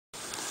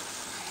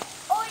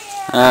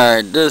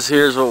Alright, this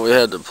here's what we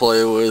had to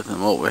play with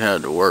and what we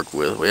had to work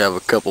with. We have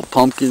a couple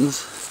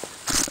pumpkins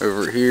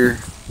over here.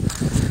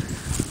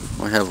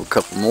 We have a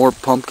couple more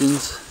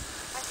pumpkins.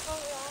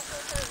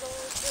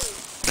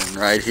 And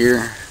right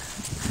here,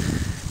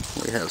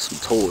 we have some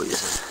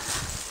toys.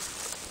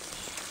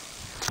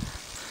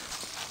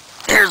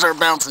 Here's our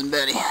Bouncing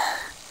Betty.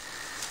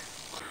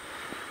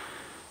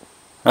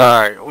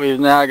 Alright, we've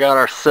now got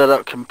our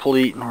setup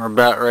complete and we're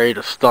about ready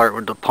to start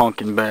with the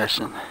pumpkin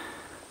bashing.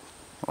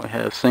 We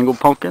have single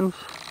pumpkins,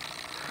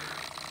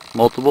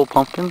 multiple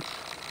pumpkins,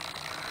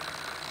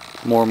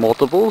 more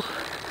multiples,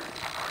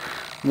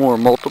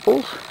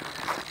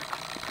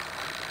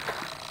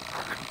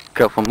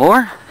 couple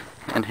more,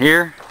 and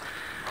here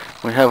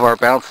we have our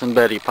Bouncing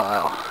Betty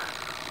pile.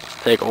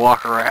 Let's take a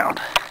walk around.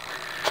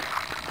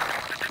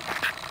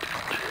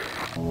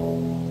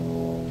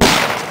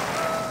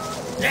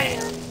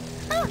 Damn!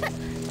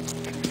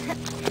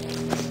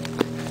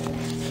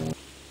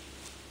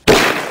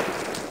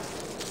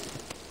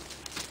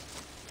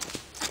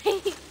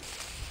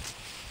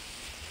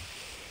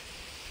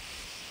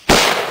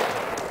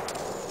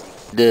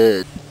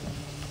 Dead.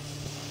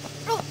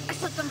 Oh, I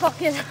slipped some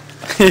pumpkin.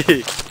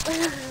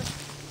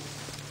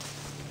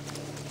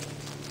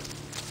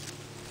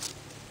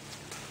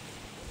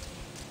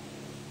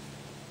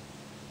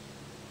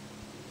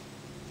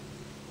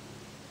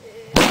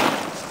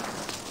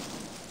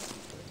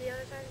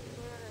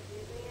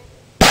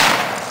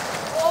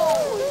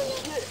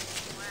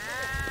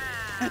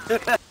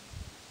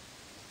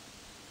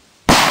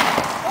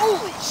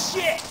 Holy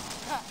shit!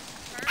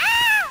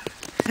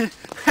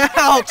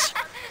 Ouch!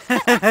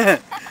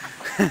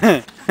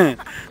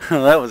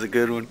 Well, that was a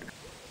good one.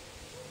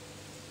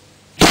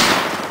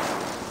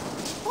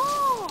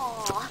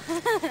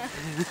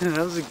 That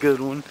was a good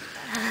one.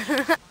 Can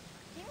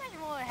you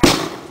imagine what would happen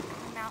if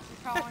the mouse was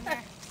crawling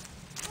there?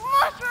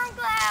 Mushroom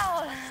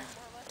cloud!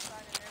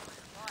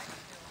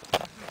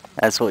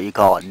 That's what you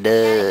call it, dud.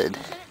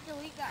 You shouldn't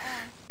delete that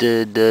one.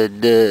 Dud,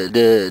 dud, dud,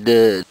 dud,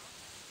 dud.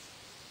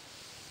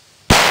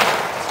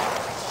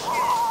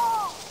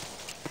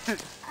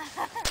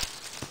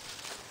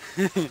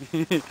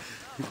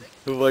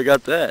 Oh, I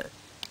got that.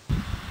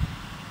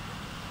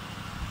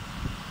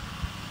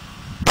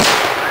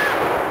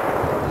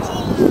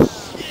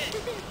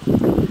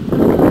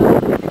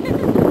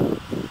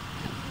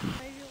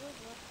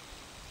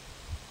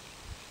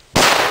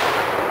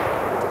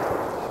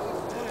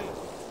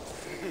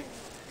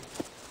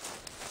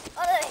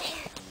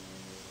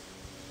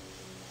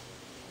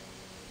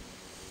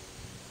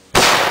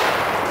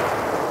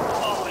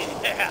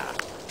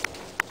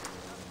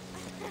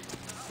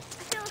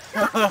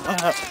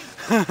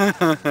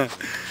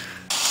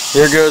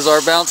 Here goes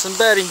our Bouncing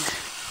Betty.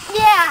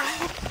 Yeah!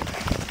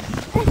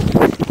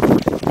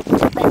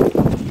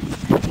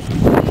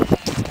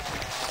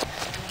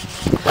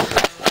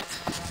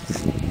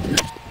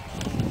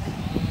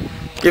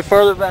 Get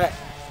further back.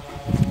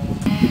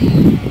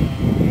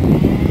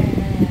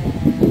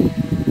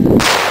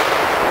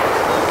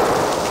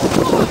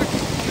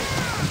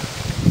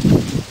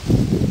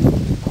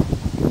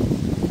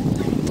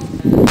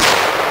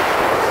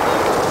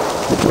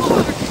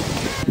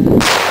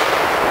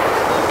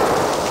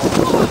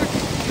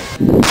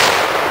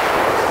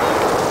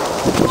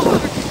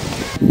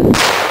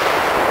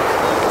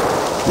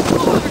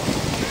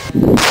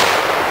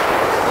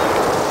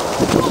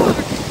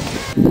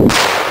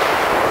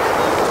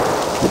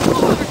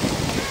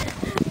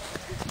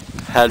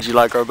 How did you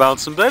like our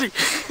Bouncing Betty?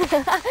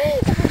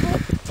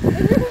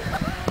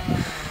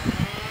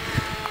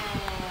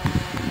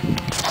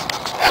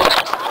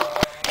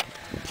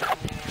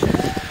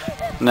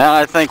 Now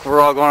I think we're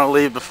all going to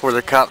leave before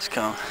the cops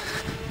come.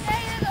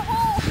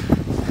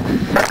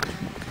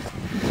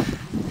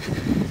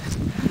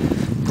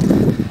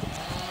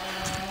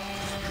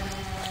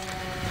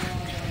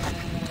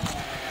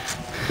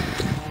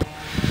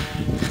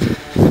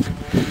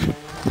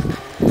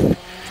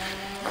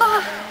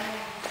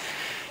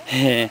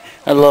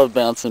 I love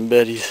Bouncing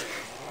Betties.